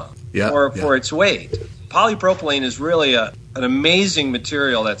strong for its weight. Polypropylene is really an amazing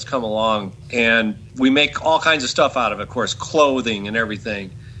material that's come along, and we make all kinds of stuff out of it, of course, clothing and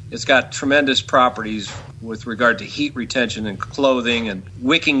everything. It's got tremendous properties with regard to heat retention in clothing and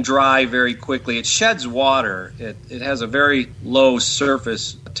wicking dry very quickly. It sheds water. It has a very low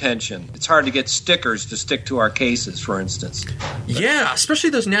surface tension. It's hard to get stickers to stick to our cases, for instance. Yeah,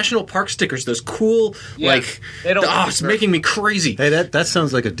 especially those national park stickers, those cool, it's making me crazy. Hey, that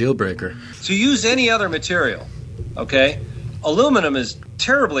sounds like a deal breaker. To use any other material, okay, aluminum is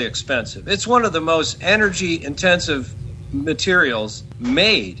terribly expensive. It's one of the most energy-intensive materials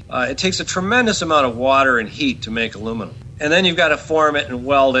made. It takes a tremendous amount of water and heat to make aluminum. And then you've got to form it and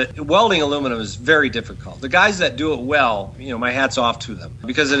weld it. Welding aluminum is very difficult. The guys that do it well, my hat's off to them,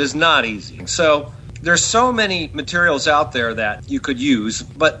 because it is not easy. So there's so many materials out there that you could use,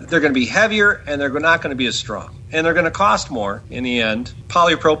 but they're going to be heavier and they're not going to be as strong. And they're going to cost more in the end.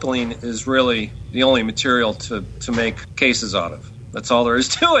 Polypropylene is really the only material to make cases out of. That's all there is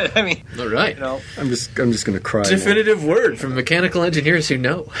to it. I mean, all right. I'm just going to cry. Definitive word from mechanical engineers who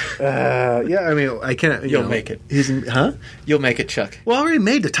know. Yeah, I mean, I can't. You'll make it. You'll make it, Chuck. Well, I already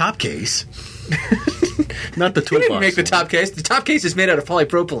made the top case. Not the toolbox. You didn't make the top case. The top case is made out of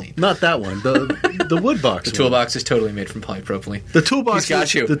polypropylene. Not that one. The wood box. The toolbox is totally made from polypropylene. The toolbox. He's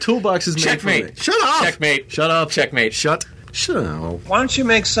got you. The toolbox is Checkmate. made from Shut up. Checkmate. Shut up. Checkmate. Shut up. Why don't you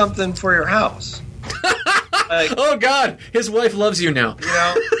make something for your house? Oh, God. His wife loves you now.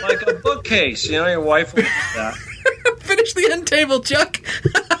 Like a bookcase. bookcase. You know, your wife will do that. Finish the end table, Chuck.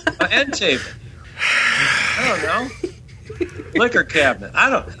 End table. I don't know. Liquor cabinet.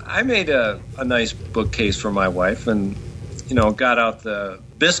 I made a nice bookcase for my wife, and got out the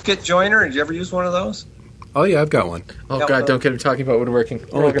biscuit joiner. Did you ever use one of those? Oh, yeah, I've got one. Oh, God, don't get him talking about woodworking.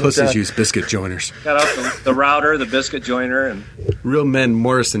 Only pussies use biscuit joiners. Got out the router, the biscuit joiner, and real men,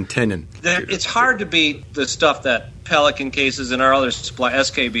 Morris and Tenon. It's hard to beat the stuff that Pelican cases and our other supply,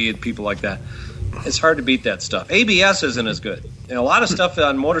 SKB and people like that. It's hard to beat that stuff. ABS isn't as good. A lot of stuff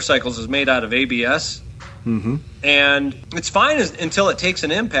on motorcycles is made out of ABS. Mm-hmm. And it's fine until it takes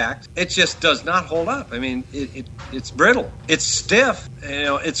an impact. It just does not hold up. I mean, it's brittle. It's stiff.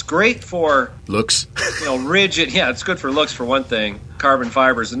 It's great for looks. Rigid. Yeah, it's good for looks for one thing. Carbon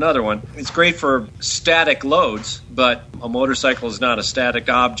fiber is another one. It's great for static loads, but a motorcycle is not a static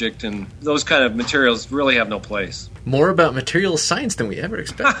object, and those kind of materials really have no place. More about material science than we ever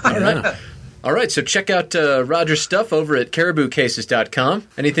expected. All right, so check out Roger's stuff over at cariboucases.com.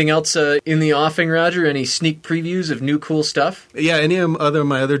 Anything else in the offing, Roger? Any sneak previews of new cool stuff? Yeah, any of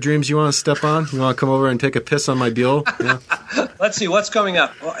my other dreams you want to step on? You want to come over and take a piss on my Buell? Yeah. Let's see, what's coming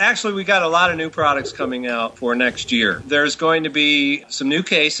up? Well, actually, we got a lot of new products coming out for next year. There's going to be some new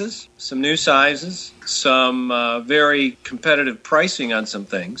cases, some new sizes, some very competitive pricing on some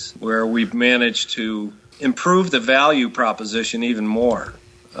things where we've managed to improve the value proposition even more.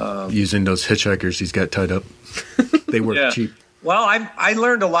 Using those hitchhikers he's got tied up. They work cheap. Well, I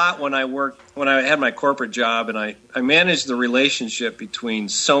learned a lot when I had my corporate job, and I managed the relationship between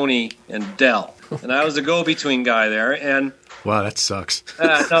Sony and Dell. And I was the go-between guy there. And wow, that sucks.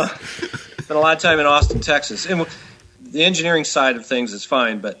 No, spent a lot of time in Austin, Texas. And the engineering side of things is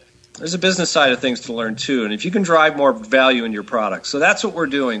fine, but there's a business side of things to learn too, and if you can drive more value in your products. So that's what we're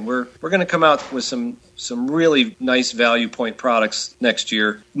doing. We're going to come out with some really nice value point products next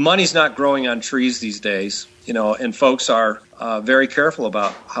year. Money's not growing on trees these days, and folks are very careful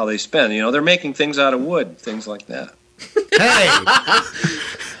about how they spend. They're making things out of wood, things like that. Hey!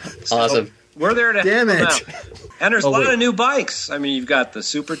 Awesome. We're there to damn help it. them out. And there's a lot of new bikes. I mean, you've got the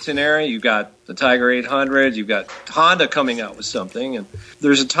Super Tenere, you've got the Tiger 800, you've got Honda coming out with something, and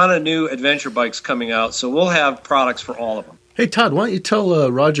there's a ton of new adventure bikes coming out, so we'll have products for all of them. Hey, Todd, why don't you tell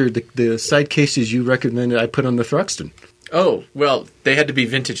Roger the side cases you recommended I put on the Thruxton? Oh, well, they had to be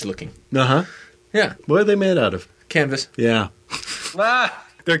vintage looking. Uh-huh. Yeah. What are they made out of? Canvas. Yeah.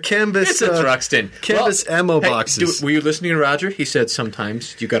 They're canvas. It's a Thruxton. Canvas ammo boxes. Were you listening to Roger? He said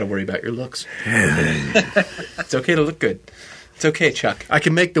sometimes you got to worry about your looks. It's okay to look good. It's okay, Chuck. I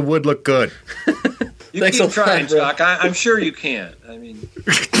can make the wood look good. You keep trying, Chuck. I'm sure you can. I mean,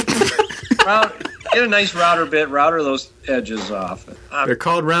 get a nice router bit, router those edges off. They're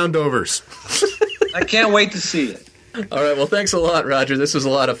called roundovers. I can't wait to see it. All right, well, thanks a lot, Roger. This was a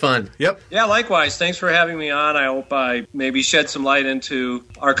lot of fun. Yep. Yeah, likewise. Thanks for having me on. I hope I maybe shed some light into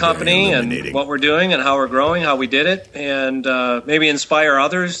our company and what we're doing and how we're growing, how we did it, and maybe inspire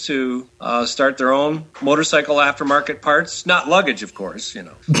others to start their own motorcycle aftermarket parts. Not luggage, of course,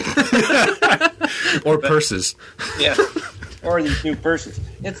 Or purses. Yeah. Or these new purses.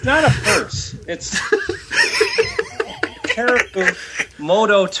 It's not a purse. It's Caribou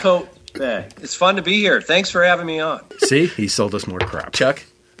Moto Tote bag. It's fun to be here. Thanks for having me on. See? He sold us more crap. Chuck?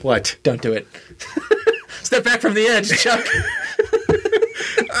 What? Don't do it. Step back from the edge, Chuck.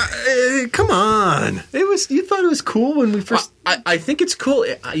 Come on. You thought it was cool when we first... I think it's cool.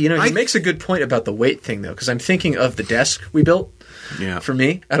 He makes a good point about the weight thing, though, because I'm thinking of the desk we built for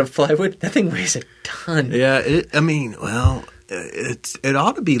me out of plywood. That thing weighs a ton. Yeah, it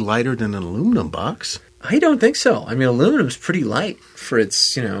ought to be lighter than an aluminum box. I don't think so. I mean, aluminum's pretty light for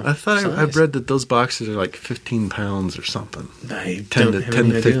its, I thought I've read that those boxes are like 15 pounds or something. 10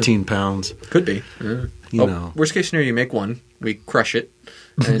 to 15 pounds. Could be. Worst case scenario, you make one, we crush it,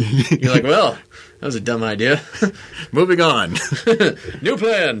 and you're like, well, that was a dumb idea. Moving on. New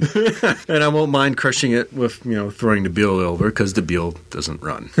plan. And I won't mind crushing it with, throwing the Buell over because the Buell doesn't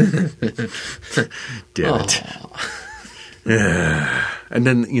run. Damn it. Yeah. And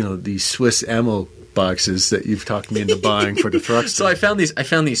then, these Swiss ammo boxes that you've talked me into buying for the Thruxton. So I found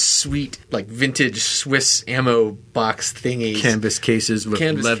these sweet, like, vintage Swiss ammo box thingies. Canvas cases with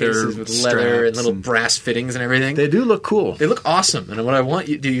leather and little brass fittings and everything. They do look cool. They look awesome. And what I want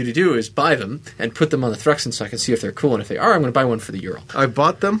you to do is buy them and put them on the Thruxton so I can see if they're cool. And if they are, I'm going to buy one for the Ural. I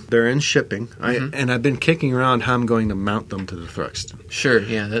bought them. They're in shipping. And I've been kicking around how I'm going to mount them to the Thruxton. Sure,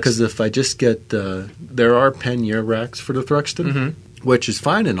 yeah. Because if I just get... there are pannier racks for the Thruxton. Mm-hmm. which is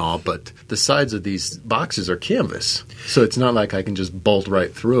fine and all, but the sides of these boxes are canvas. So it's not like I can just bolt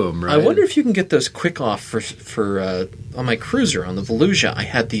right through them, right? I wonder if you can get those quick off for on my cruiser, on the Volusia. I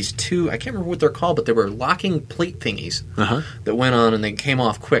had these two, I can't remember what they're called, but they were locking plate thingies that went on and they came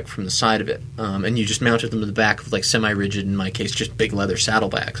off quick from the side of it. And you just mounted them to the back of like semi-rigid, in my case, just big leather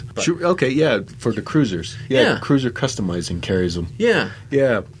saddlebags. Sure, okay, yeah, for the cruisers. Yeah, Yeah. the cruiser customizing carries them. Yeah.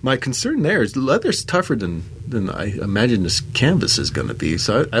 Yeah, my concern there is leather's tougher than I imagine this canvas is going to be.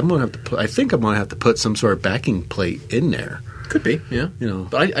 So I'm going to have to put. I think I'm going to have to put some sort of backing plate in there. Could be, yeah. You know.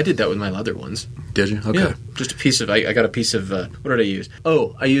 But I did that with my leather ones. Did you? Okay. Yeah, just a piece of, I got a piece of, what did I use?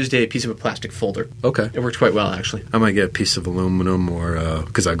 Oh, I used a piece of a plastic folder. Okay. It worked quite well, actually. I might get a piece of aluminum or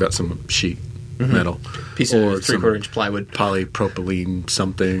because I've got some sheet metal, Piece or of 3/4 inch plywood. polypropylene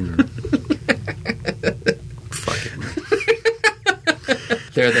something. Or fucking.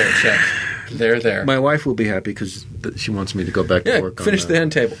 There, Chuck. There. My wife will be happy because she wants me to go back to Yeah, work on finish the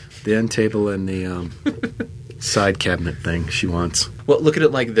end table. the end table and the side cabinet thing she wants. Well, look at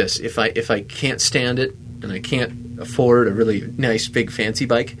it like this. If I can't stand it and I can't afford a really nice, big, fancy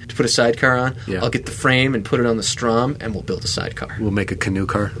bike to put a sidecar on, Yeah. I'll get the frame and put it on the Strom, and we'll build a sidecar. We'll make a canoe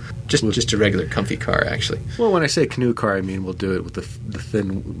car. Just a regular, comfy car, actually. Well, when I say canoe car, I mean we'll do it with the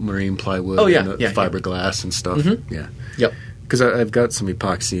thin marine plywood Oh, yeah, and the yeah, fiberglass and stuff. Yeah. Yep. Because I've got some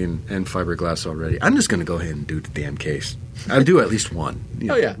epoxy and fiberglass already. I'm just going to go ahead and do the damn case. I'll do at least one. You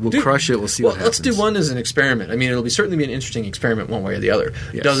know, Oh, yeah. We'll crush it. We'll see what happens. Let's do one as an experiment. I mean, it'll certainly be an interesting experiment one way or the other.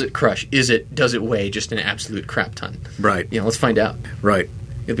 Yes. Does it crush? Does it weigh just an absolute crap ton? Right. You know, let's find out. Right.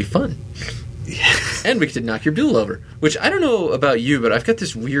 It'll be fun. And we could knock your Buell over. Which, I don't know about you, but I've got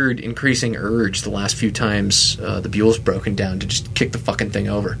this weird increasing urge the last few times the Buell's broken down to just kick the fucking thing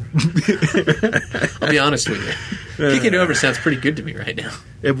over. I'll be honest with you. Kicking it over sounds pretty good to me right now.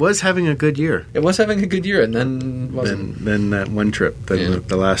 It was having a good year. It was having a good year, and then wasn't. Then that one trip,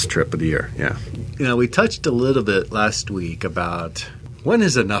 the last trip of the year. Yeah. You know, we touched a little bit last week about when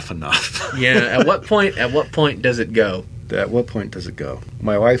is enough enough? Yeah, at what point does it go? At what point does it go?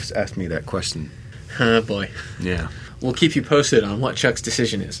 My wife's asked me that question. Oh, boy. Yeah. We'll keep you posted on what Chuck's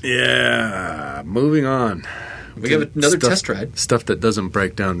decision is. Yeah. Moving on. We have another test ride. Stuff that doesn't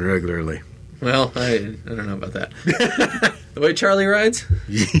break down regularly. Well, I don't know about that. The way Charlie rides?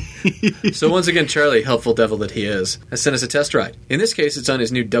 So once again, Charlie, helpful devil that he is, has sent us a test ride. In this case, it's on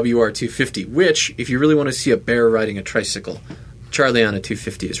his new WR250, which, if you really want to see a bear riding a tricycle, Charlie on a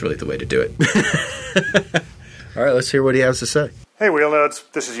 250 is really the way to do it. All right, let's hear what he has to say. Hey Wheel Nerds,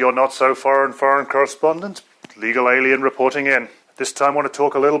 this is your not-so-foreign correspondent, Legal Alien reporting in. This time I want to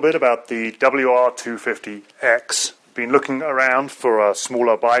talk a little bit about the WR250X. Been looking around for a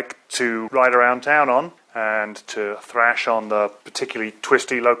smaller bike to ride around town on and to thrash on the particularly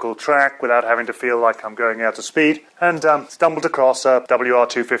twisty local track without having to feel like I'm going out of speed, and stumbled across a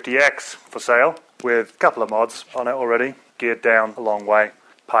WR250X for sale with a couple of mods on it already, geared down a long way,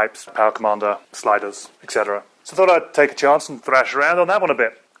 pipes, power commander, sliders, etc. So I thought I'd take a chance and thrash around on that one a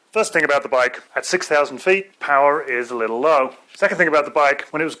bit. First thing about the bike, at 6,000 feet, power is a little low. Second thing about the bike,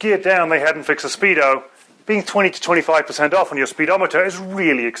 when it was geared down, they hadn't fixed the speedo. Being 20 to 25% off on your speedometer is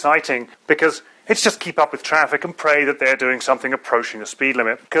really exciting because it's just keep up with traffic and pray that they're doing something approaching the speed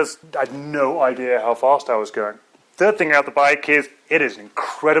limit, because I had no idea how fast I was going. Third thing about the bike is it is an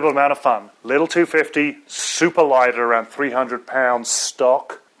incredible amount of fun. Little 250, super light at around 300 pounds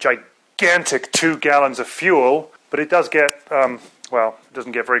stock, gigantic 2 gallons of fuel, but it does get, it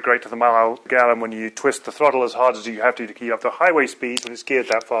doesn't get very great to the mile per gallon when you twist the throttle as hard as you have to keep up the highway speeds when it's geared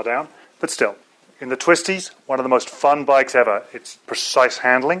that far down. But still, in the twisties, one of the most fun bikes ever. It's precise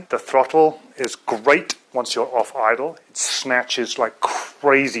handling. The throttle is great once you're off idle. It snatches like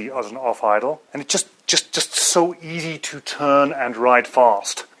crazy as an off idle. And it's just so easy to turn and ride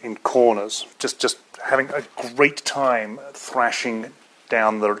fast in corners. Just having a great time thrashing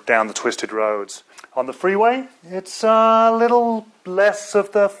down the twisted roads. On the freeway, it's a little less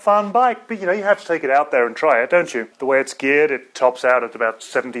of the fun bike, but you have to take it out there and try it, don't you? The way it's geared, it tops out at about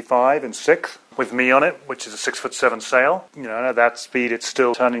 75 in sixth, with me on it, which is a 6'7" sail. At that speed, it's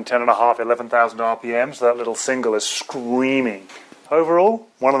still turning 10.5, 11,000 RPM, so that little single is screaming. Overall,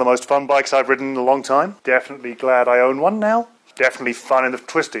 one of the most fun bikes I've ridden in a long time. Definitely glad I own one now. Definitely fun in the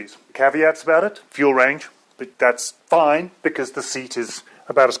twisties. Caveats about it, fuel range, but that's fine because the seat is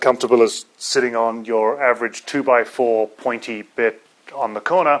about as comfortable as sitting on your average 2x4 pointy bit on the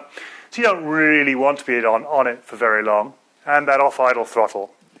corner, so you don't really want to be on it for very long. And that off-idle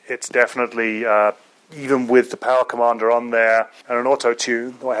throttle, it's definitely, even with the power commander on there and an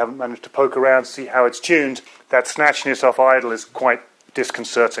auto-tune, though I haven't managed to poke around to see how it's tuned, that snatchiness off idle is quite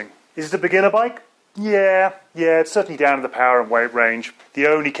disconcerting. Is it a beginner bike? Yeah, it's certainly down to the power and weight range. The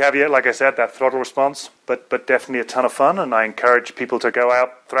only caveat, like I said, that throttle response, but definitely a ton of fun, and I encourage people to go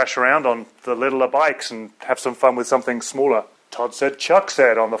out, thrash around on the littler bikes and have some fun with something smaller. Todd said, Chuck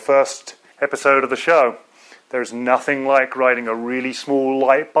said on the first episode of the show, there's nothing like riding a really small,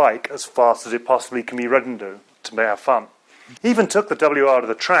 light bike as fast as it possibly can be ridden to have fun. He even took the WR to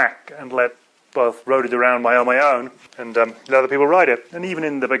the track and rode it around on my own and let other people ride it. And even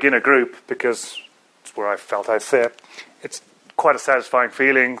in the beginner group, because it's where I felt I fit, it's quite a satisfying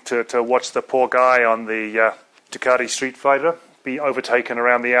feeling to watch the poor guy on the Ducati Street Fighter be overtaken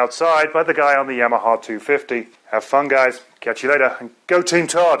around the outside by the guy on the Yamaha 250. Have fun, guys. Catch you later. And go Team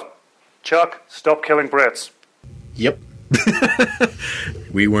Todd. Chuck, stop killing Brits. Yep.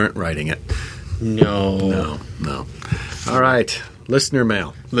 We weren't riding it. No. All right. Listener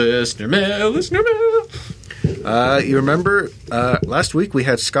mail. You remember last week we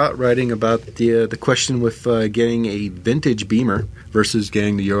had Scott writing about the question with getting a vintage Beamer versus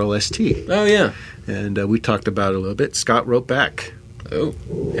getting the Ural ST. Oh, yeah. And we talked about it a little bit. Scott wrote back. Oh.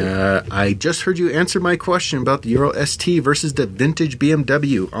 I just heard you answer my question about the Ural ST versus the vintage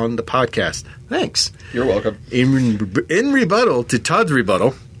BMW on the podcast. Thanks. You're welcome. In rebuttal to Todd's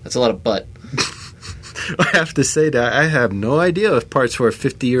rebuttal. That's a lot of butt. I have to say that I have no idea if parts for a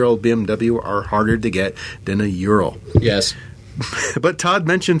 50-year-old BMW are harder to get than a Ural. Yes. But Todd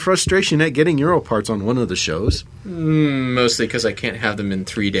mentioned frustration at getting Ural parts on one of the shows. Mostly because I can't have them in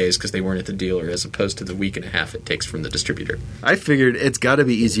 3 days because they weren't at the dealer, as opposed to the week and a half it takes from the distributor. I figured it's got to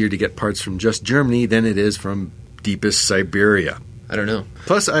be easier to get parts from just Germany than it is from deepest Siberia. I don't know.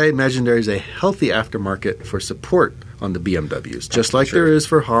 Plus, I imagine there is a healthy aftermarket for support on the BMWs, just like there is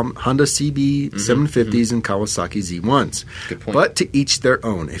for Honda CB 750s and Kawasaki Z1s. Good point. But to each their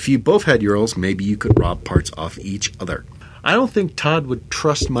own. If you both had Urals, maybe you could rob parts off each other. I don't think Todd would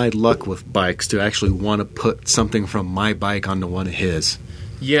trust my luck with bikes to actually want to put something from my bike onto one of his.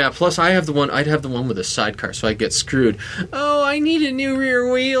 Yeah, plus I'd have the one with a sidecar, so I'd get screwed. Oh, I need a new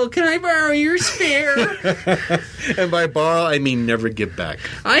rear wheel. Can I borrow your spare? And by borrow, I mean never give back.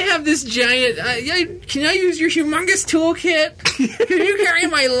 I have this giant... can I use your humongous toolkit? Can you carry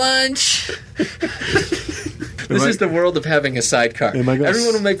my lunch? This is the world of having a sidecar.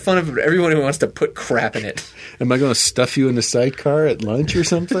 Everyone will make fun of it, but everyone who wants to put crap in it. Am I going to stuff you in the sidecar at lunch or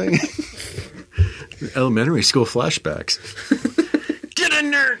something? Elementary school flashbacks. Get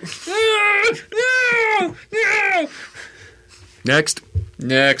in there! No!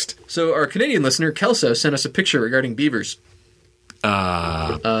 Next. So our Canadian listener, Kelso, sent us a picture regarding beavers.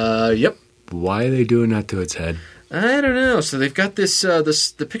 Yep. Why are they doing that to its head? I don't know. So they've got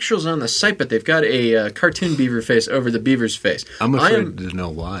the picture's on the site, but they've got a cartoon beaver face over the beaver's face. I'm afraid to know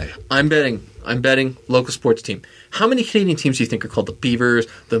why. I'm betting local sports team. How many Canadian teams do you think are called the Beavers,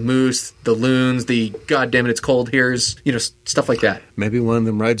 the Moose, the Loons, the goddammit it's cold here's, stuff like that? Maybe one of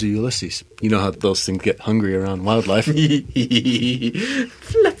them rides a Ulysses. You know how those things get hungry around wildlife.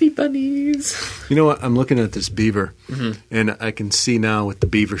 Fluffy bunnies. You know what? I'm looking at this beaver, and I can see now with the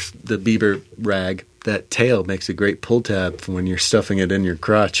beaver rag, that tail makes a great pull tab for when you're stuffing it in your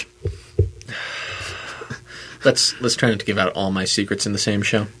crotch. Let's try not to give out all my secrets in the same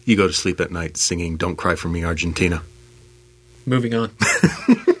show. You go to sleep at night singing "Don't Cry for Me, Argentina." Moving on.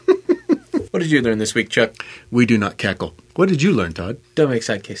 What did you learn this week, Chuck? We do not cackle. What did you learn, Todd? Don't make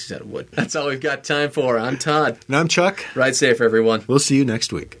side cases out of wood. That's all we've got time for. I'm Todd. And I'm Chuck. Ride safe, everyone. We'll see you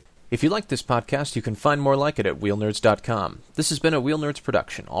next week. If you like this podcast, you can find more like it at wheelnerds.com. This has been a Wheel Nerds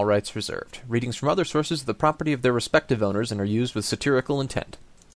production, all rights reserved. Readings from other sources are the property of their respective owners and are used with satirical intent.